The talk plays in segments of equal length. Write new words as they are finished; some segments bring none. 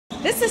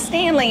This is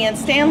Stanley, and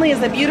Stanley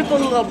is a beautiful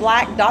little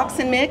black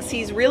dachshund mix.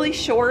 He's really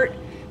short,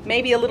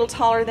 maybe a little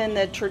taller than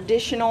the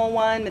traditional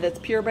one that's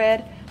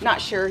purebred. I'm not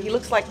sure. He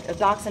looks like a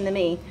dachshund to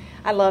me.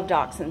 I love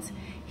dachshunds.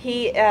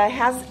 He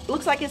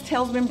looks like his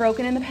tail's been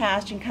broken in the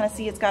past. You can kind of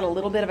see it's got a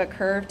little bit of a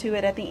curve to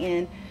it at the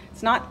end.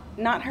 It's not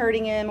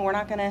hurting him. We're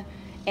not going to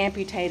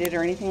amputate it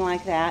or anything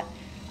like that.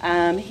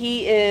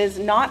 He is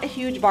not a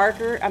huge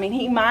barker. I mean,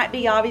 he might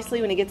be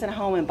obviously when he gets in a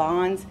home and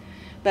bonds,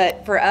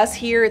 but for us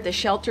here at the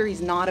shelter, he's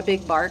not a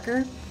big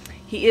barker.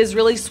 He is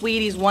really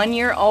sweet. He's 1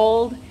 year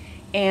old,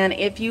 and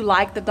if you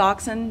like the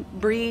dachshund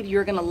breed,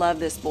 you're going to love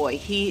this boy.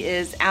 He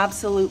is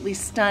absolutely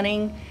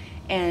stunning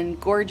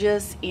and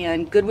gorgeous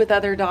and good with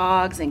other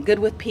dogs and good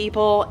with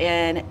people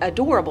and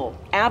adorable.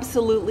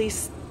 Absolutely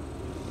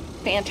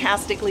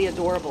fantastically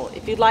adorable.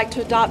 If you'd like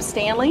to adopt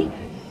Stanley,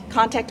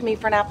 contact me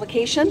for an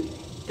application.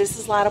 This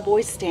is Lytle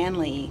Boy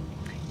Stanley.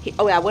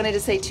 I wanted to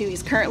say too,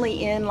 he's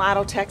currently in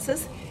Lytle,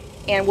 Texas,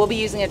 and we'll be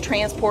using a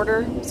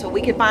transporter, so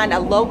we could find a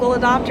local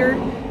adopter,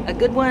 a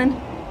good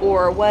one,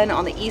 or one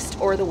on the east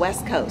or the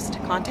west coast.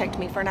 Contact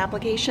me for an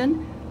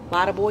application.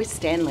 Lytle Boy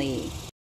Stanley.